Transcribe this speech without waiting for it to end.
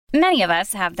Many of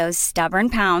us have those stubborn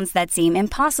pounds that seem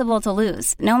impossible to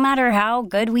lose, no matter how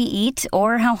good we eat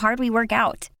or how hard we work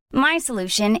out. My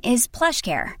solution is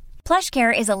PlushCare.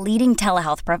 PlushCare is a leading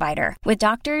telehealth provider with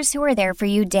doctors who are there for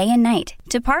you day and night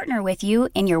to partner with you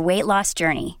in your weight loss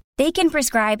journey. They can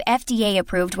prescribe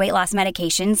FDA-approved weight loss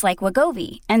medications like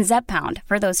Wegovy and Zepbound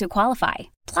for those who qualify.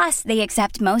 Plus, they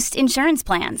accept most insurance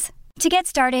plans. To get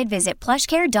started, visit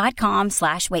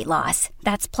plushcare.com/weightloss.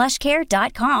 That's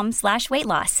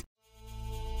plushcare.com/weightloss.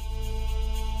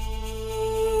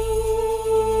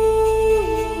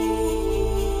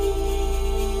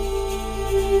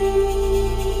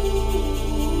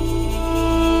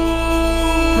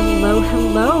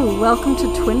 Hello. Welcome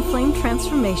to Twin Flame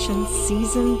Transformation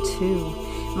Season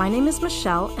 2. My name is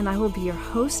Michelle, and I will be your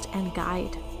host and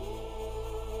guide.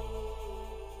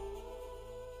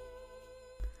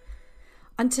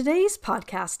 On today's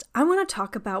podcast, I want to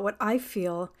talk about what I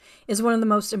feel is one of the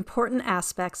most important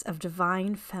aspects of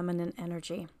divine feminine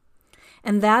energy,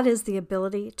 and that is the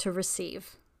ability to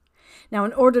receive. Now,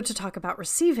 in order to talk about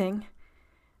receiving,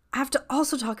 I have to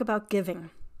also talk about giving,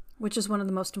 which is one of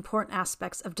the most important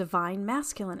aspects of divine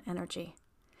masculine energy.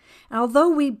 And although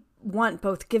we want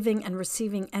both giving and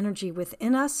receiving energy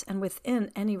within us and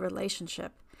within any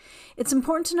relationship, it's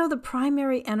important to know the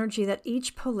primary energy that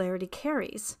each polarity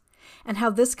carries and how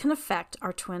this can affect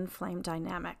our twin flame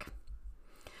dynamic.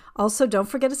 Also, don't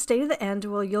forget to stay to the end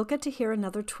where you'll get to hear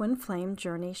another twin flame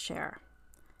journey share.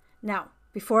 Now,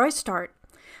 before I start,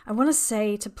 I want to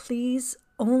say to please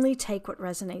only take what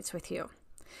resonates with you.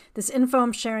 This info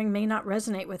I'm sharing may not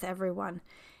resonate with everyone.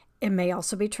 It may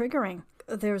also be triggering.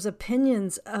 There's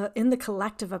opinions in the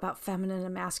collective about feminine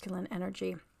and masculine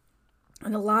energy,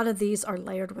 and a lot of these are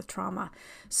layered with trauma.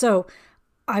 So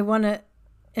I want to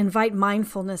invite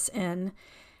mindfulness in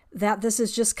that this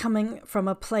is just coming from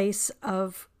a place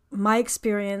of my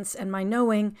experience and my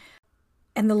knowing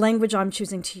and the language I'm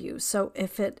choosing to use. So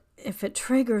if it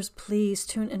triggers, please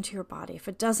tune into your body. If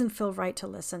it doesn't feel right to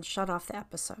listen, shut off the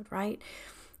episode, right?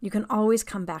 You can always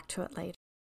come back to it later.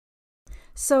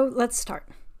 So let's start.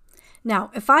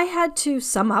 Now, if I had to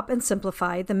sum up and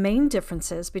simplify the main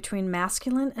differences between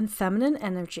masculine and feminine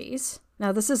energies,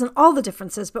 now this isn't all the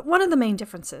differences, but one of the main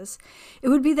differences, it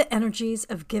would be the energies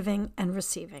of giving and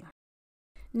receiving.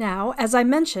 Now, as I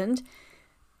mentioned,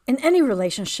 in any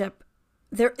relationship,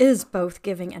 there is both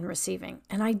giving and receiving.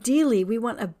 And ideally, we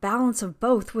want a balance of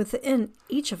both within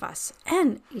each of us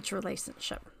and each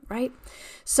relationship, right?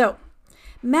 So,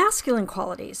 masculine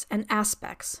qualities and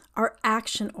aspects are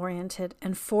action-oriented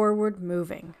and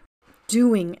forward-moving,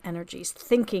 doing energies,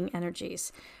 thinking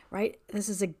energies, right? This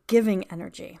is a giving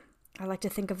energy. I like to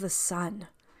think of the sun,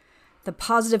 the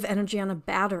positive energy on a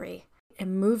battery. It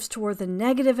moves toward the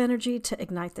negative energy to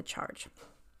ignite the charge.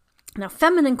 Now,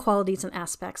 feminine qualities and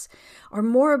aspects are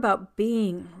more about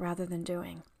being rather than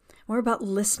doing, more about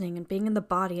listening and being in the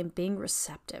body and being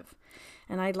receptive.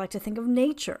 And I'd like to think of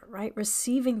nature, right?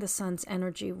 Receiving the sun's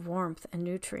energy, warmth, and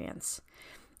nutrients.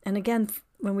 And again,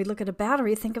 when we look at a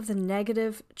battery, think of the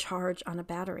negative charge on a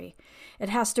battery. It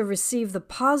has to receive the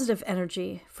positive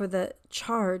energy for the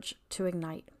charge to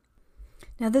ignite.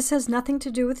 Now, this has nothing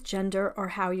to do with gender or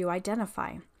how you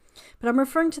identify, but I'm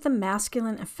referring to the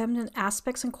masculine and feminine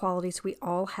aspects and qualities we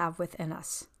all have within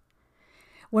us.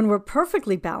 When we're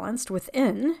perfectly balanced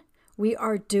within, we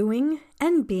are doing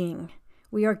and being.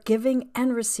 We are giving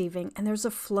and receiving, and there's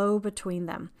a flow between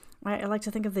them. Right? I like to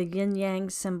think of the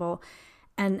yin-yang symbol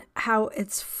and how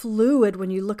it's fluid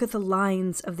when you look at the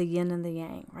lines of the yin and the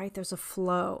yang, right? There's a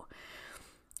flow.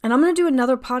 And I'm going to do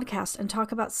another podcast and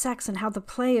talk about sex and how the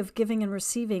play of giving and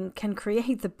receiving can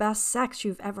create the best sex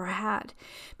you've ever had,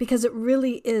 because it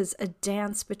really is a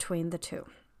dance between the two.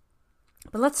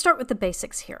 But let's start with the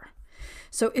basics here.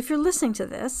 So if you're listening to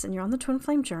this and you're on the twin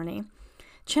flame journey,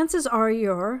 chances are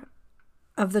you're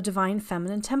of the divine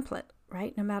feminine template,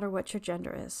 right? No matter what your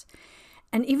gender is.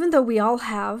 And even though we all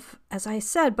have, as I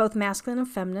said, both masculine and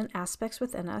feminine aspects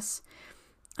within us,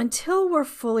 until we're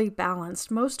fully balanced,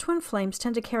 most twin flames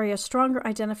tend to carry a stronger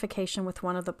identification with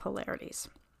one of the polarities.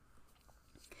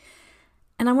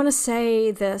 And I want to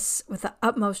say this with the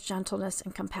utmost gentleness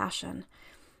and compassion,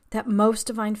 that most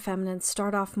divine feminines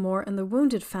start off more in the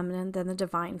wounded feminine than the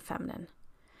divine feminine.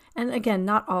 And again,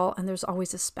 not all, and there's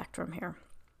always a spectrum here.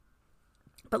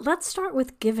 But let's start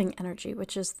with giving energy,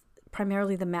 which is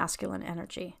primarily the masculine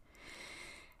energy,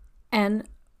 and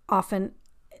often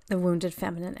the wounded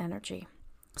feminine energy.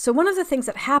 So one of the things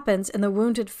that happens in the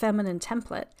wounded feminine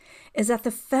template is that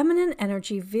the feminine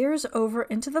energy veers over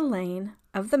into the lane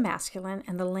of the masculine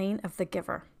and the lane of the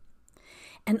giver.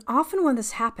 And often when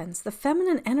this happens, the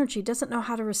feminine energy doesn't know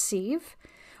how to receive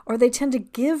or they tend to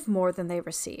give more than they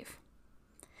receive.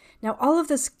 Now, all of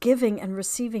this giving and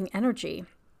receiving energy,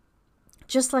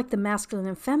 just like the masculine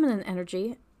and feminine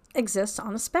energy, exists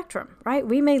on a spectrum, right?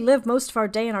 We may live most of our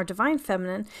day in our divine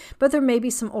feminine, but there may be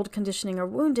some old conditioning or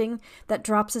wounding that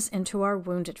drops us into our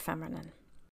wounded feminine.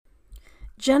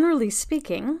 Generally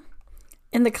speaking,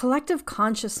 in the collective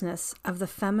consciousness of the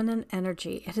feminine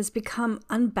energy, it has become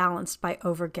unbalanced by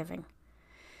overgiving,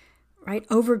 right?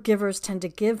 Overgivers tend to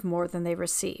give more than they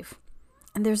receive.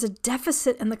 And there's a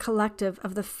deficit in the collective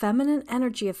of the feminine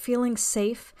energy of feeling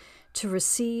safe to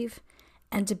receive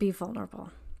and to be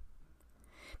vulnerable.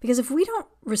 Because if we don't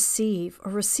receive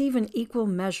or receive in equal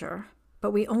measure,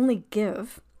 but we only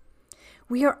give,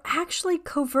 we are actually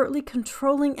covertly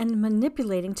controlling and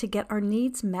manipulating to get our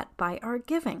needs met by our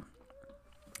giving.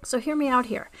 So hear me out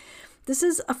here. This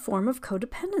is a form of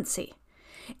codependency.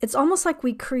 It's almost like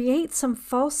we create some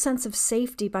false sense of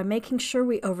safety by making sure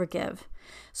we overgive,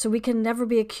 so we can never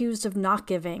be accused of not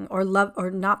giving or love or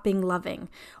not being loving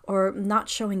or not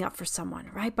showing up for someone,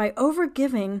 right? By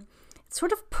overgiving, it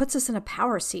sort of puts us in a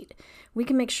power seat. We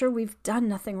can make sure we've done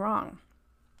nothing wrong.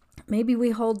 Maybe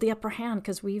we hold the upper hand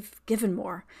because we've given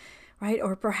more, right?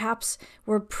 Or perhaps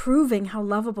we're proving how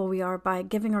lovable we are by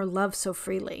giving our love so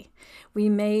freely. We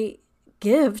may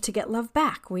give to get love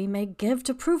back. We may give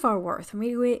to prove our worth.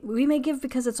 We may give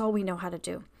because it's all we know how to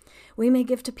do. We may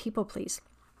give to people please.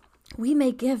 We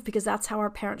may give because that's how our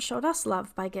parents showed us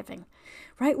love, by giving,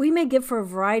 right? We may give for a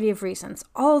variety of reasons.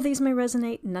 All of these may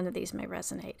resonate. None of these may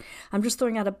resonate. I'm just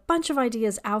throwing out a bunch of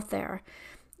ideas out there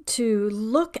to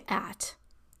look at,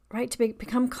 right? To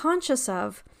become conscious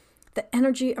of the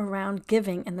energy around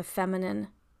giving in the feminine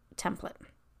template,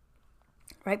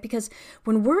 right? Because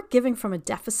when we're giving from a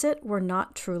deficit, we're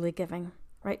not truly giving,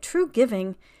 right? True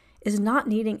giving is not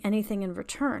needing anything in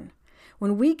return.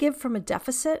 When we give from a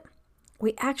deficit,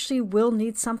 we actually will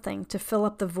need something to fill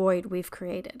up the void we've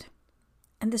created.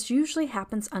 And this usually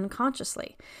happens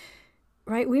unconsciously,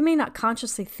 right? We may not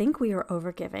consciously think we are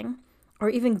overgiving or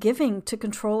even giving to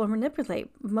control or manipulate.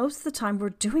 Most of the time,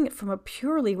 we're doing it from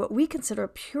what we consider a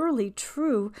purely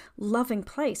true, loving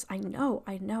place. I know,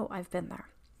 I've been there.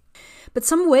 But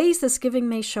some ways this giving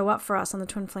may show up for us on the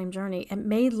twin flame journey. It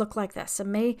may look like this.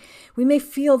 We may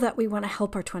feel that we want to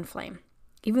help our twin flame,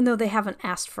 even though they haven't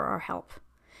asked for our help.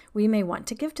 We may want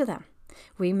to give to them.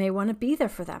 We may want to be there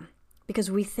for them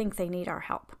because we think they need our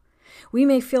help. We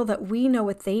may feel that we know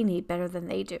what they need better than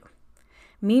they do.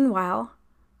 Meanwhile,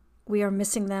 we are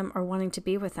missing them or wanting to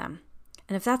be with them.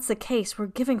 And if that's the case, we're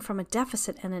giving from a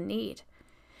deficit and a need.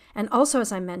 And also,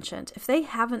 as I mentioned, if they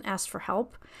haven't asked for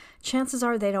help, chances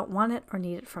are they don't want it or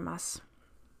need it from us.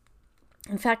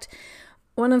 In fact,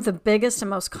 one of the biggest and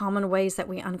most common ways that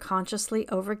we unconsciously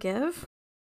overgive.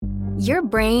 Your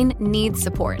brain needs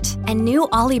support, and new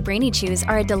Ollie Brainy Chews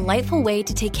are a delightful way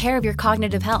to take care of your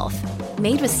cognitive health.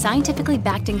 Made with scientifically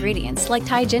backed ingredients like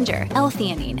Thai ginger,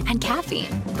 L-theanine, and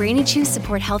caffeine, Brainy Chews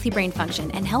support healthy brain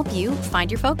function and help you find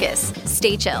your focus,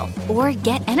 stay chill, or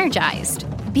get energized.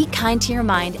 Be kind to your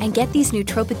mind and get these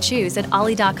nootropic chews at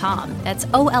ollie.com. That's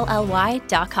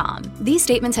OLLY.com. These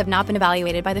statements have not been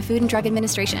evaluated by the Food and Drug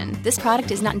Administration. This product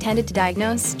is not intended to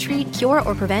diagnose, treat, cure,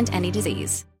 or prevent any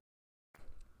disease.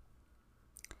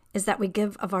 Is that we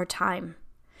give of our time.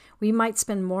 We might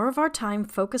spend more of our time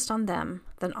focused on them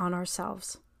than on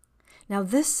ourselves. Now,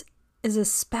 this is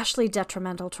especially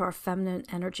detrimental to our feminine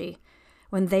energy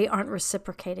when they aren't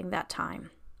reciprocating that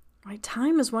time. Right?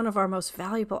 Time is one of our most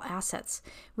valuable assets.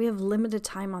 We have limited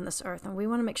time on this earth, and we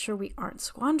want to make sure we aren't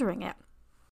squandering it.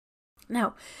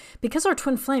 Now, because our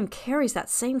twin flame carries that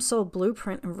same soul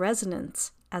blueprint and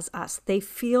resonance as us, they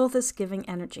feel this giving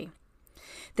energy.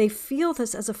 They feel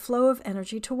this as a flow of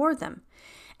energy toward them.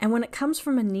 And when it comes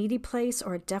from a needy place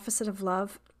or a deficit of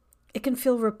love, it can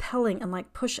feel repelling and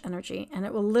like push energy, and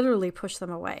it will literally push them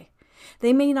away.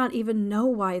 They may not even know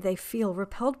why they feel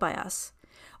repelled by us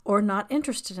or not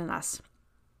interested in us.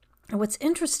 And what's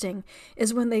interesting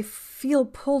is when they feel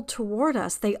pulled toward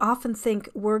us, they often think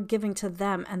we're giving to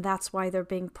them, and that's why they're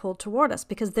being pulled toward us,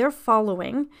 because they're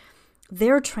following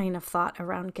their train of thought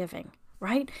around giving.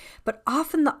 Right? But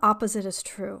often the opposite is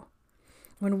true.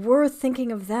 When we're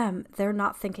thinking of them, they're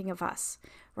not thinking of us,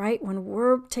 right? When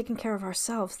we're taking care of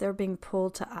ourselves, they're being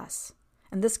pulled to us.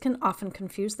 And this can often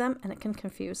confuse them, and it can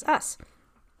confuse us.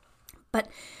 But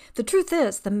the truth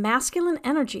is, the masculine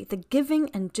energy, the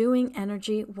giving and doing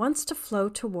energy, wants to flow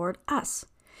toward us.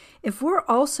 If we're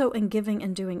also in giving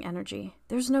and doing energy,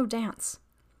 there's no dance,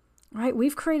 right?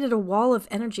 We've created a wall of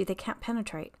energy they can't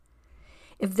penetrate.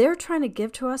 If they're trying to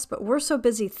give to us, but we're so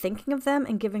busy thinking of them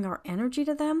and giving our energy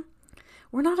to them,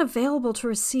 we're not available to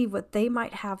receive what they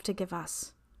might have to give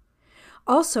us.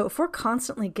 Also, if we're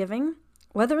constantly giving,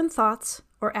 whether in thoughts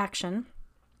or action,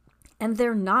 and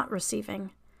they're not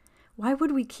receiving, why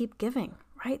would we keep giving,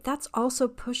 right? That's also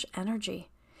push energy.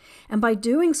 And by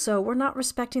doing so, we're not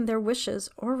respecting their wishes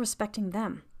or respecting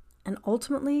them. And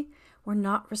ultimately, we're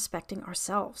not respecting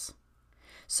ourselves.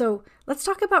 So let's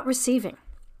talk about receiving.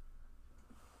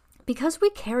 Because we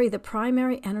carry the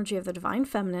primary energy of the divine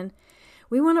feminine,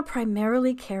 we want to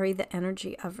primarily carry the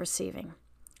energy of receiving.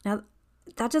 Now,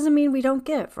 that doesn't mean we don't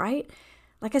give, right?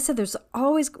 Like I said, there's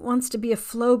always wants to be a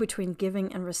flow between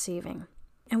giving and receiving.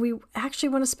 And we actually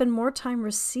want to spend more time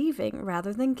receiving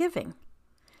rather than giving.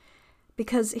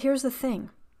 Because here's the thing,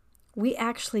 we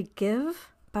actually give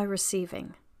by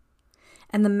receiving.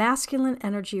 And the masculine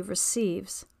energy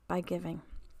receives by giving.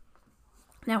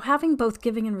 Now, having both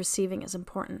giving and receiving is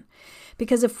important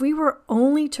because if we were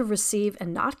only to receive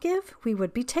and not give, we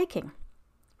would be taking,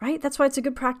 right? That's why it's a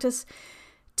good practice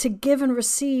to give and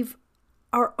receive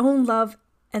our own love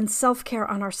and self-care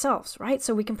on ourselves, right?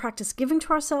 So we can practice giving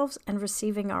to ourselves and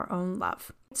receiving our own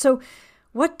love. So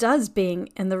what does being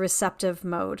in the receptive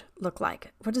mode look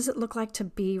like? What does it look like to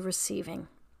be receiving?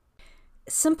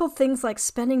 Simple things like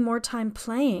spending more time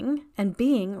playing and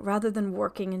being rather than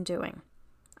working and doing.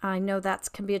 I know that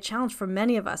can be a challenge for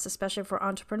many of us, especially for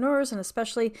entrepreneurs and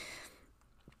especially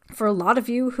for a lot of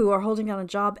you who are holding down a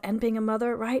job and being a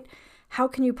mother, right? How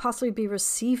can you possibly be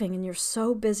receiving and you're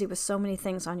so busy with so many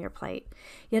things on your plate?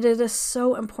 Yet it is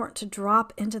so important to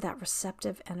drop into that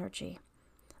receptive energy.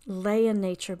 Lay in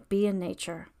nature, be in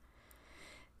nature.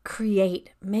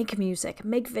 Create, make music,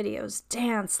 make videos,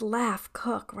 dance, laugh,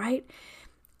 cook, right?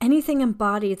 Anything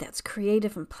embodied that's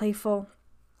creative and playful.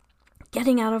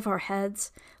 Getting out of our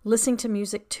heads, listening to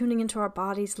music, tuning into our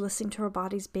bodies, listening to our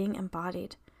bodies being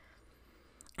embodied.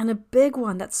 And a big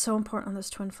one that's so important on this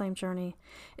twin flame journey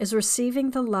is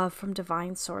receiving the love from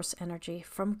divine source energy,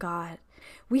 from God.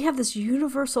 We have this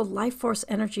universal life force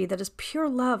energy that is pure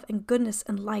love and goodness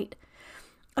and light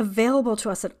available to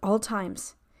us at all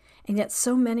times. And yet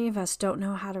so many of us don't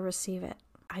know how to receive it.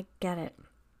 I get it.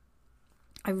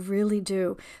 I really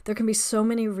do. There can be so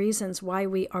many reasons why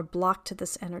we are blocked to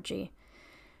this energy.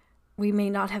 We may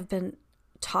not have been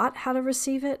taught how to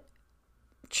receive it.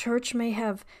 Church may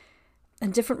have,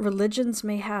 and different religions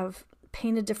may have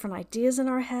painted different ideas in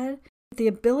our head. The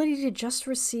ability to just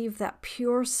receive that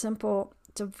pure, simple,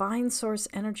 divine source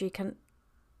energy can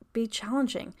be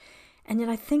challenging. And yet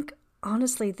I think,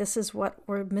 honestly, this is what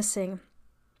we're missing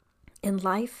in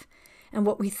life and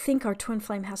what we think our twin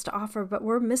flame has to offer, but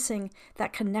we're missing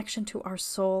that connection to our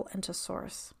soul and to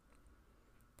source.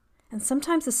 And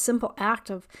sometimes the simple act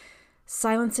of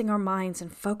silencing our minds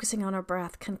and focusing on our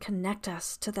breath can connect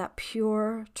us to that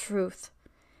pure truth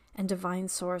and divine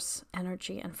source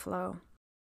energy and flow.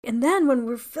 And then when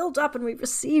we're filled up and we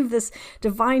receive this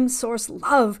divine source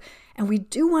love and we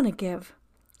do want to give,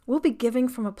 we'll be giving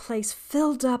from a place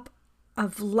filled up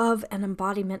of love and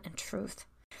embodiment and truth.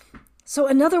 So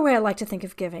another way I like to think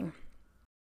of giving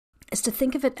is to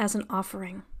think of it as an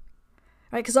offering,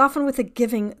 right? Because often with the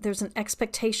giving, there's an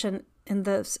expectation in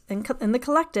the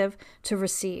collective to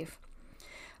receive.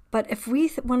 But if we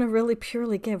want to really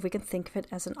purely give, we can think of it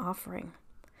as an offering.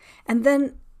 And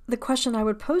then the question I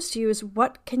would pose to you is,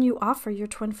 what can you offer your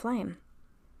twin flame?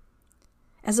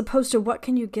 As opposed to what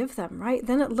can you give them, right?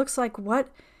 Then it looks like what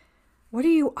are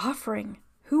you offering?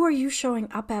 Who are you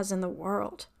showing up as in the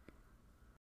world?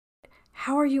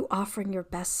 How are you offering your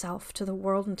best self to the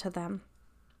world and to them?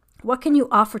 What can you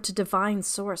offer to divine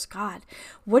source, God?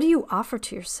 What do you offer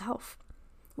to yourself?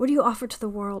 What do you offer to the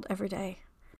world every day?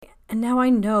 And now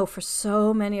I know for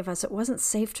so many of us, it wasn't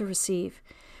safe to receive,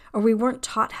 or we weren't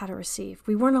taught how to receive.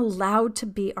 We weren't allowed to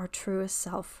be our truest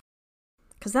self,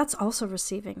 because that's also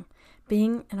receiving,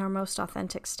 being in our most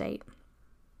authentic state.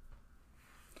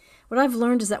 What I've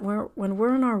learned is that when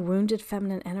we're in our wounded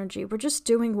feminine energy, we're just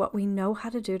doing what we know how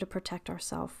to do to protect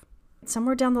ourselves.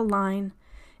 Somewhere down the line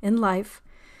in life,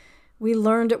 we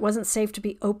learned it wasn't safe to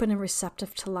be open and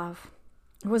receptive to love.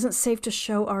 It wasn't safe to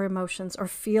show our emotions or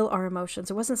feel our emotions.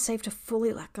 It wasn't safe to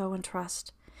fully let go and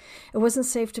trust. It wasn't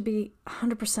safe to be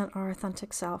 100% our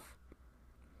authentic self.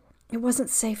 It wasn't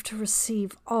safe to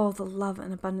receive all the love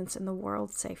and abundance in the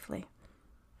world safely.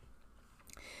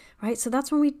 Right? So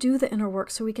that's when we do the inner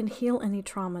work so we can heal any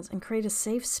traumas and create a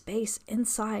safe space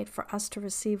inside for us to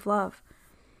receive love.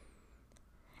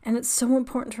 And it's so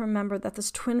important to remember that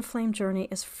this twin flame journey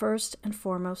is first and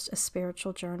foremost a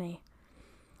spiritual journey.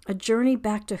 A journey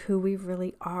back to who we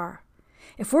really are.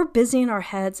 If we're busy in our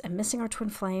heads and missing our twin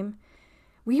flame,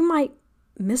 we might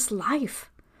miss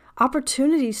life,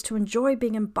 opportunities to enjoy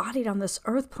being embodied on this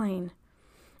earth plane.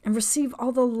 and receive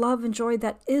all the love and joy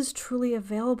that is truly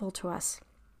available to us,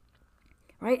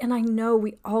 right? And I know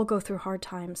we all go through hard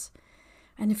times.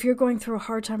 And if you're going through a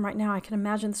hard time right now, I can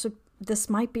imagine this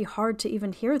might be hard to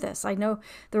even hear this. I know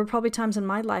there were probably times in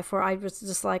my life where I was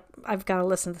just like, I've got to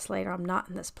listen to this later. I'm not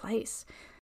in this place.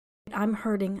 I'm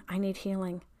hurting. I need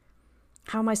healing.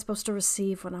 How am I supposed to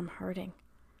receive when I'm hurting?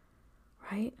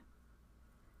 Right?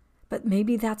 But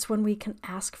maybe that's when we can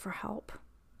ask for help.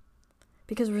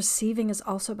 Because receiving is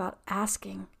also about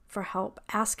asking for help.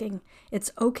 Asking.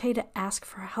 It's okay to ask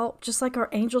for help. Just like our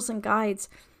angels and guides,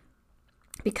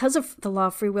 because of the law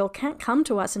of free will, can't come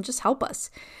to us and just help us,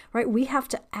 right? We have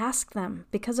to ask them.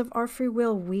 Because of our free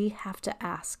will, we have to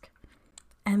ask.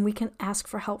 And we can ask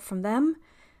for help from them.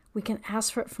 We can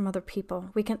ask for it from other people.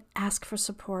 We can ask for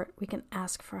support. We can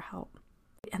ask for help.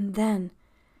 And then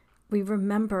we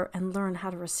remember and learn how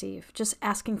to receive. Just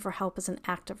asking for help is an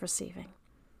act of receiving.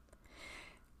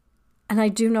 And I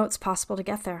do know it's possible to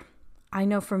get there. I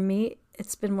know for me,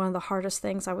 it's been one of the hardest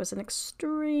things. I was an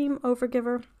extreme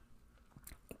overgiver.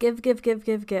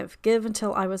 Give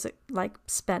until I was like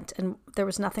spent and there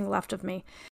was nothing left of me.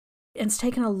 And it's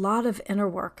taken a lot of inner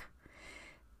work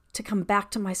to come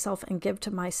back to myself and give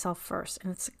to myself first.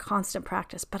 And it's a constant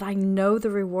practice. But I know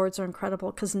the rewards are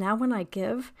incredible because now when I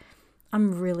give,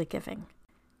 I'm really giving.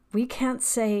 We can't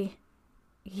say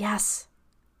yes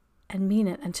and mean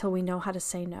it until we know how to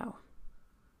say no.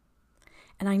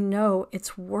 And I know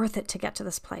it's worth it to get to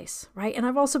this place, right? And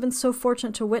I've also been so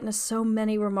fortunate to witness so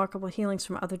many remarkable healings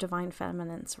from other divine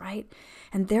feminines, right?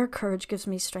 And their courage gives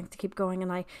me strength to keep going.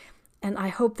 And I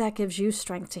hope that gives you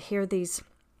strength to hear these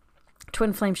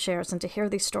twin flame shares and to hear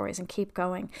these stories and keep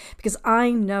going. Because I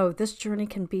know this journey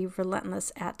can be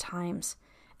relentless at times.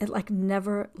 It like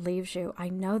never leaves you. I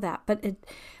know that. But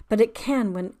it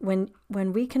can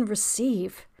when we can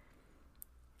receive,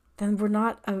 then we're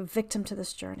not a victim to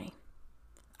this journey.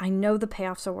 I know the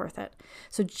payoffs are worth it.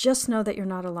 So just know that you're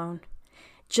not alone.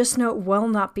 Just know it will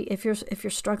not be, if you're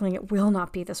struggling, it will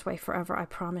not be this way forever, I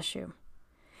promise you.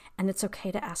 And it's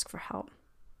okay to ask for help.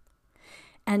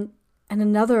 And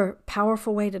another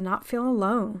powerful way to not feel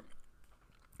alone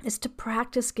is to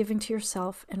practice giving to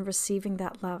yourself and receiving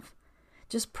that love.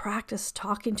 Just practice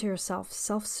talking to yourself,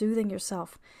 self-soothing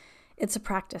yourself. It's a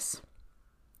practice.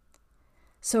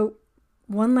 So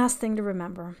one last thing to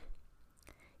remember.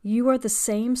 You are the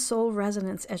same soul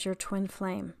resonance as your twin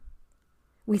flame.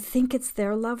 We think it's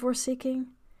their love we're seeking.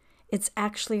 It's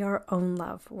actually our own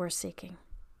love we're seeking.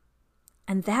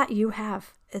 And that you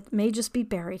have. It may just be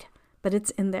buried, but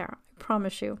it's in there. I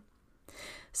promise you.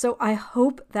 So I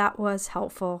hope that was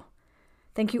helpful.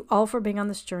 Thank you all for being on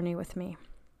this journey with me.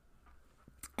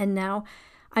 And now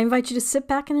I invite you to sit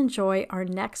back and enjoy our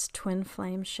next twin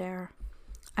flame share.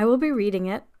 I will be reading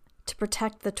it to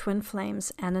protect the twin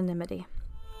flame's anonymity.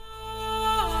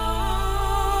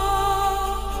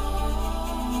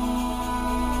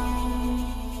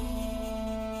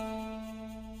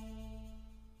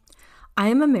 I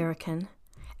am American,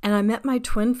 and I met my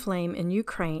twin flame in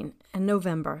Ukraine in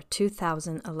November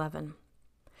 2011.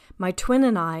 My twin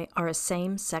and I are a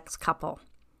same-sex couple.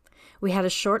 We had a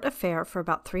short affair for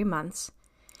about 3 months,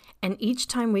 and each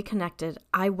time we connected,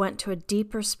 I went to a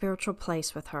deeper spiritual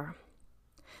place with her.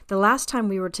 The last time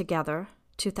we were together,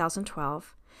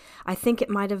 2012, I think it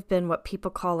might have been what people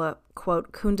call a,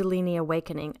 quote, Kundalini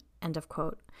awakening, end of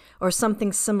quote, or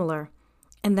something similar,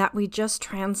 and that we just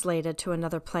translated to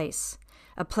another place,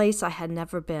 a place I had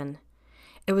never been.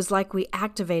 It was like we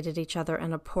activated each other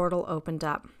and a portal opened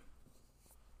up.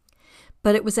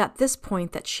 But it was at this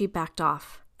point that she backed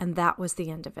off, and that was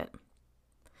the end of it.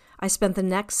 I spent the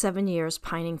next 7 years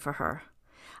pining for her.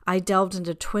 I delved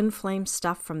into twin flame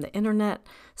stuff from the internet,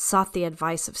 sought the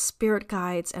advice of spirit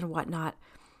guides and whatnot,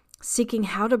 seeking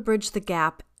how to bridge the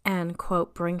gap and,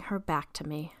 quote, bring her back to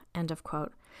me, end of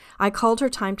quote. I called her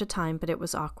time to time, but it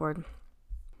was awkward.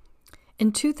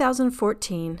 In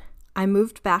 2014, I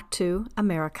moved back to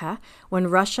America when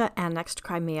Russia annexed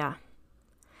Crimea.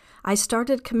 I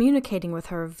started communicating with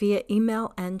her via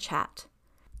email and chat.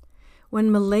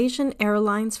 When Malaysian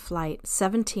Airlines Flight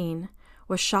 17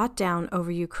 was shot down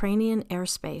over Ukrainian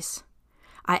airspace,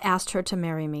 I asked her to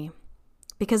marry me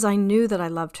because I knew that I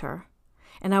loved her,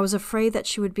 and I was afraid that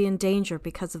she would be in danger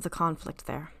because of the conflict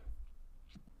there.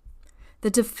 The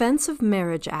Defense of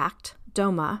Marriage Act,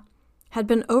 DOMA, had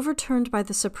been overturned by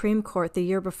the Supreme Court the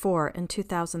year before in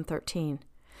 2013,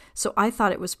 so I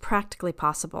thought it was practically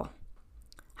possible.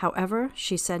 However,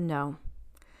 she said no.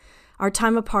 Our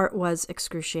time apart was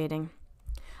excruciating.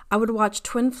 I would watch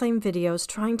twin flame videos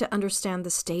trying to understand the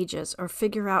stages or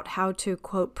figure out how to,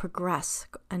 quote, progress,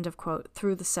 end of quote,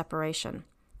 through the separation.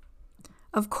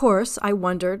 Of course, I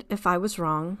wondered if I was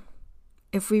wrong,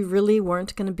 if we really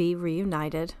weren't going to be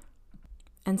reunited,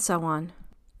 and so on.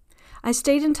 I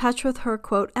stayed in touch with her,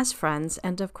 quote, as friends,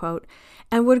 end of quote,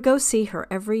 and would go see her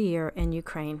every year in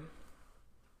Ukraine.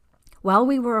 While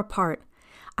we were apart,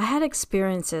 I had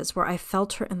experiences where I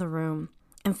felt her in the room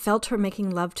and felt her making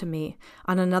love to me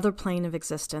on another plane of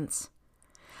existence.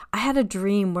 I had a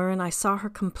dream wherein I saw her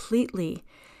completely,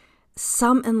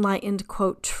 some enlightened,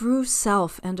 quote, true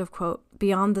self, end of quote,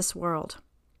 beyond this world.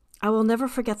 I will never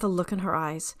forget the look in her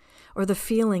eyes or the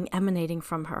feeling emanating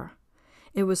from her.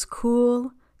 It was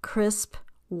cool, crisp,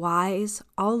 wise,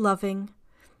 all-loving,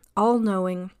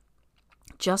 all-knowing,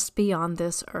 just beyond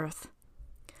this earth.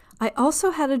 I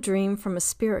also had a dream from a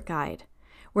spirit guide,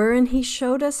 wherein he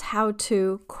showed us how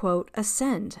to, quote,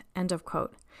 ascend, end of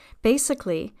quote.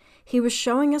 Basically, he was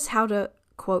showing us how to,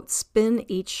 quote, spin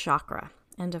each chakra,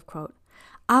 end of quote.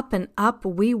 Up and up,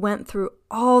 we went through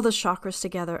all the chakras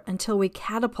together until we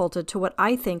catapulted to what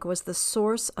I think was the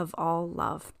source of all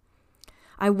love.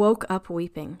 I woke up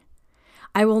weeping.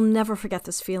 I will never forget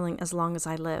this feeling as long as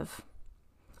I live.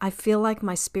 I feel like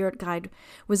my spirit guide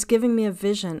was giving me a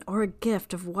vision or a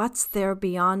gift of what's there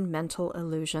beyond mental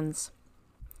illusions.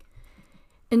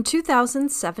 In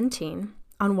 2017,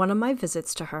 on one of my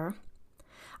visits to her,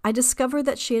 I discovered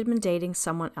that she had been dating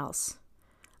someone else.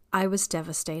 I was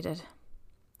devastated.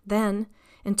 Then,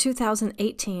 in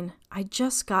 2018, I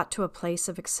just got to a place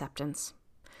of acceptance.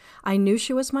 I knew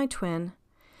she was my twin,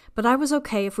 but I was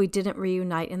okay if we didn't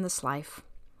reunite in this life,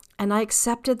 and I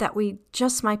accepted that we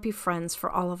just might be friends for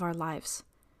all of our lives.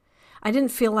 I didn't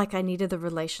feel like I needed the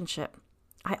relationship.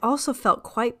 I also felt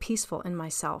quite peaceful in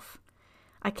myself.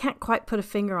 I can't quite put a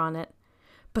finger on it,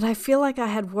 but I feel like I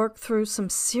had worked through some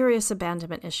serious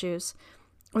abandonment issues,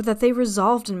 or that they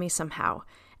resolved in me somehow,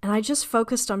 and I just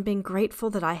focused on being grateful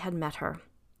that I had met her.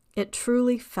 It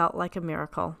truly felt like a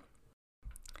miracle.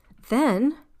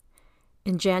 Then,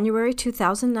 in January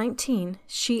 2019,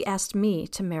 she asked me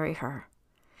to marry her.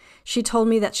 She told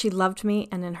me that she loved me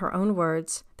and, in her own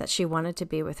words, that she wanted to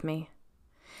be with me.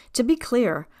 To be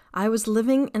clear, I was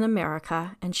living in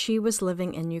America and she was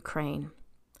living in Ukraine.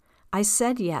 I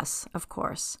said yes, of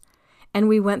course, and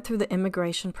we went through the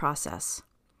immigration process.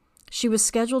 She was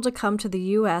scheduled to come to the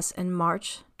U.S. in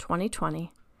March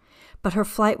 2020, but her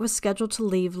flight was scheduled to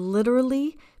leave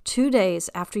literally 2 days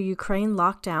after Ukraine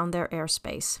locked down their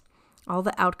airspace, all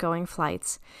the outgoing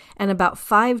flights, and about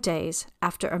 5 days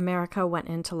after America went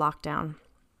into lockdown.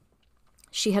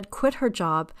 She had quit her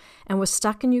job and was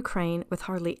stuck in Ukraine with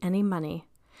hardly any money,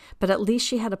 but at least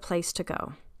she had a place to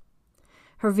go.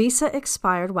 Her visa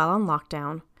expired while on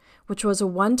lockdown, which was a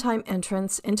one-time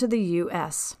entrance into the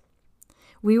U.S.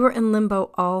 We were in limbo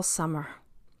all summer.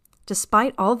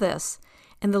 Despite all this,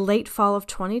 in the late fall of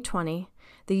 2020,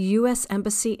 the U.S.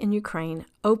 Embassy in Ukraine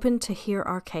opened to hear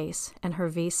our case, and her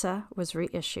visa was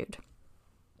reissued.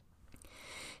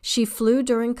 She flew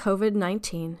during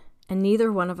COVID-19, and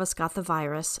neither one of us got the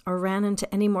virus or ran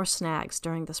into any more snags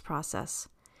during this process.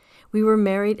 We were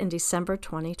married in December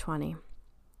 2020.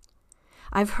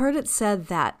 I've heard it said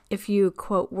that if you,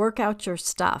 quote, work out your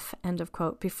stuff, end of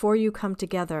quote, before you come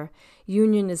together,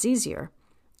 union is easier.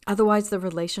 Otherwise, the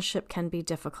relationship can be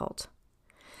difficult.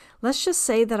 Let's just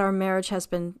say that our marriage has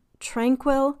been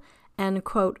tranquil and,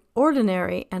 quote,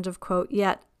 ordinary, end of quote,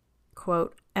 yet,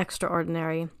 quote,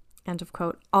 extraordinary, end of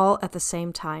quote, all at the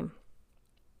same time.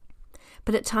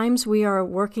 But at times we are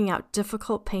working out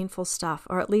difficult, painful stuff,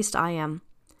 or at least I am.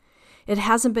 It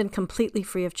hasn't been completely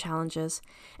free of challenges,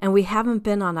 and we haven't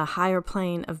been on a higher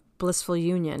plane of blissful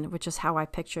union, which is how I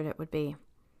pictured it would be.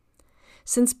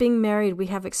 Since being married, we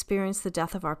have experienced the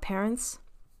death of our parents,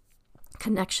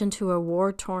 connection to a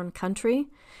war-torn country,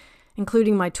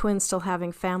 including my twin still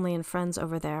having family and friends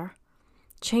over there,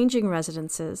 changing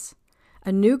residences,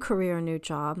 a new career, a new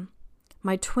job,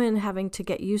 my twin having to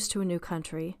get used to a new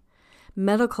country,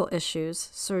 medical issues,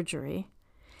 surgery,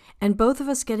 and both of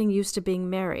us getting used to being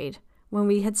married when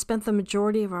we had spent the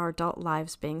majority of our adult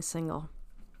lives being single.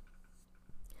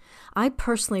 I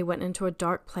personally went into a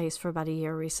dark place for about a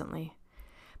year recently.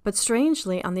 But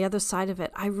strangely, on the other side of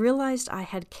it, I realized I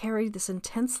had carried this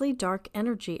intensely dark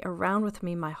energy around with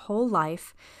me my whole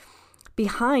life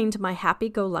behind my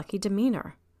happy-go-lucky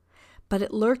demeanor. But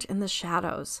it lurked in the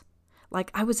shadows,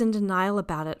 like I was in denial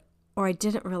about it, or I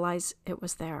didn't realize it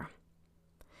was there.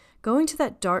 Going to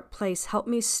that dark place helped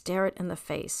me stare it in the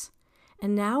face,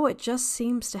 and now it just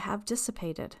seems to have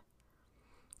dissipated.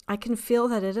 I can feel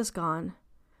that it is gone,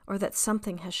 or that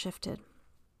something has shifted.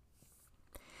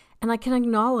 And I can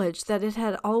acknowledge that it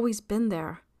had always been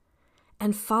there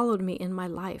and followed me in my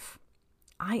life.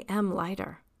 I am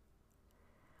lighter.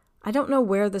 I don't know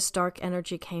where this dark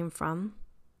energy came from,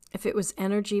 if it was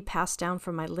energy passed down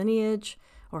from my lineage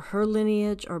or her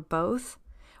lineage or both,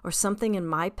 or something in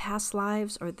my past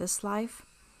lives or this life.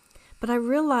 But I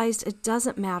realized it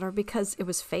doesn't matter because it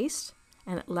was faced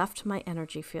and it left my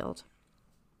energy field.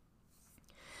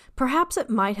 Perhaps it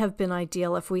might have been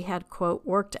ideal if we had, quote,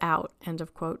 worked out, end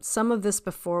of quote, some of this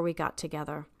before we got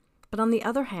together. But on the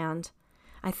other hand,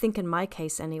 I think in my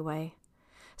case anyway,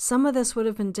 some of this would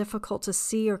have been difficult to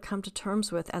see or come to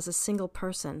terms with as a single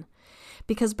person,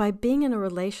 because by being in a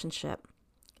relationship,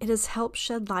 it has helped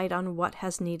shed light on what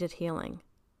has needed healing.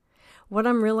 What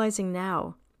I'm realizing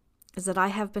now is that I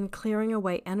have been clearing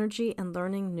away energy and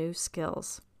learning new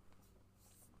skills.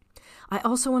 I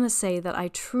also want to say that I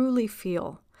truly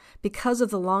feel, because of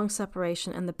the long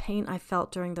separation and the pain I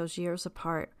felt during those years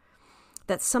apart,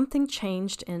 that something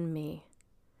changed in me.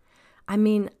 I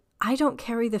mean, I don't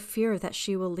carry the fear that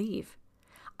she will leave.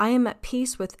 I am at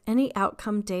peace with any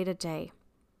outcome day to day.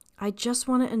 I just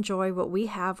want to enjoy what we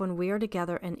have when we are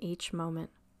together in each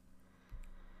moment.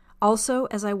 Also,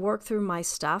 as I work through my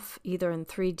stuff, either in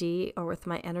 3D or with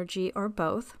my energy or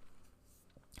both,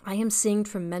 I am seeing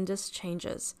tremendous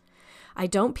changes. I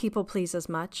don't people please as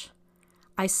much.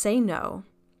 I say no.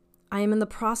 I am in the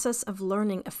process of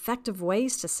learning effective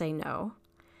ways to say no.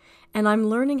 And I'm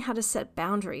learning how to set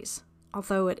boundaries,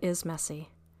 although it is messy.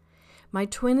 My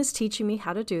twin is teaching me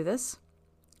how to do this,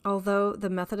 although the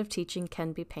method of teaching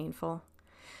can be painful.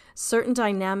 Certain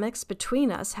dynamics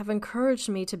between us have encouraged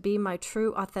me to be my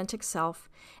true, authentic self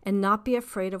and not be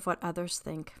afraid of what others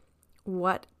think.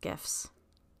 What gifts.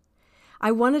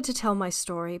 I wanted to tell my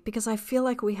story because I feel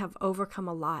like we have overcome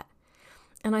a lot,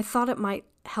 and I thought it might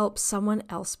help someone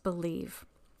else believe.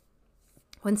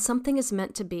 When something is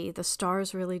meant to be, the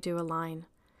stars really do align.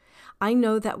 I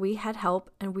know that we had help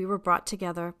and we were brought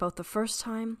together both the first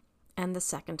time and the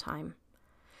second time.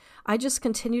 I just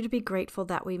continue to be grateful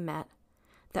that we met,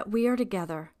 that we are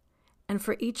together, and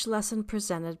for each lesson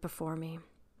presented before me.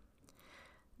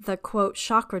 The, quote,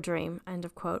 chakra dream, end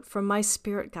of quote, from my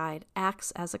spirit guide acts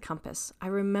as a compass. I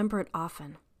remember it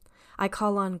often. I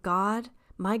call on God,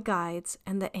 my guides,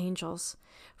 and the angels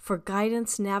for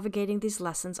guidance navigating these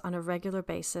lessons on a regular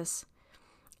basis,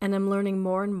 and I'm learning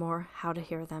more and more how to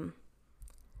hear them.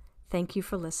 Thank you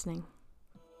for listening.